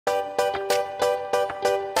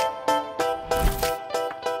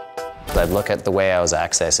I'd look at the way I was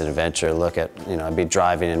accessing adventure, look at, I'd be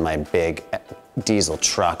driving in my big diesel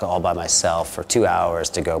truck all by myself for 2 hours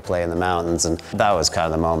to go play in the mountains, and that was kind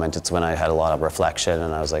of the moment. It's when I had a lot of reflection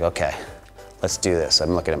and I was like, okay, let's do this.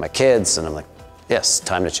 I'm looking at my kids and I'm like, yes,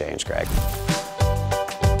 time to change, Greg.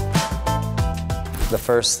 The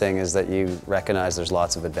first thing is that you recognize there's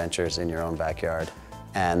lots of adventures in your own backyard,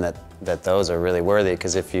 and that those are really worthy,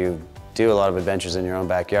 because if you do a lot of adventures in your own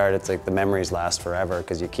backyard, it's like the memories last forever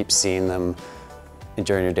because you keep seeing them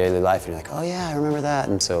during your daily life and you're like, oh yeah, I remember that.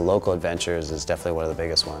 And so local adventures is definitely one of the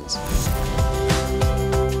biggest ones.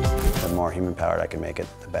 The more human-powered I can make it,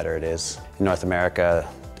 the better it is. In North America,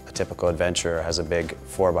 a typical adventurer has a big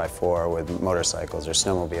 4x4 with motorcycles or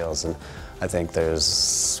snowmobiles, and I think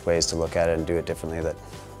there's ways to look at it and do it differently that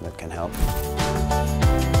can help.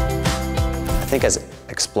 I think as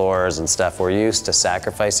explorers and stuff, we're used to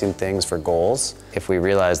sacrificing things for goals. If we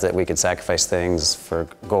realize that we could sacrifice things for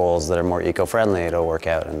goals that are more eco-friendly, it'll work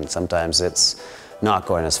out. And sometimes it's not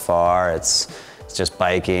going as far, it's just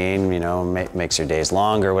biking, makes your days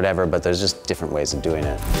longer, whatever, but there's just different ways of doing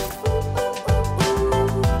it.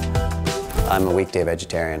 I'm a weekday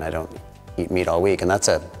vegetarian. I don't eat meat all week, and that's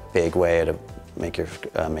a big way to make your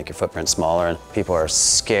footprint smaller. And people are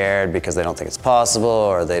scared because they don't think it's possible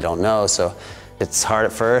or they don't know. So it's hard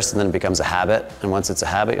at first, and then it becomes a habit. And once it's a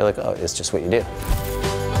habit, you're like, oh, it's just what you do.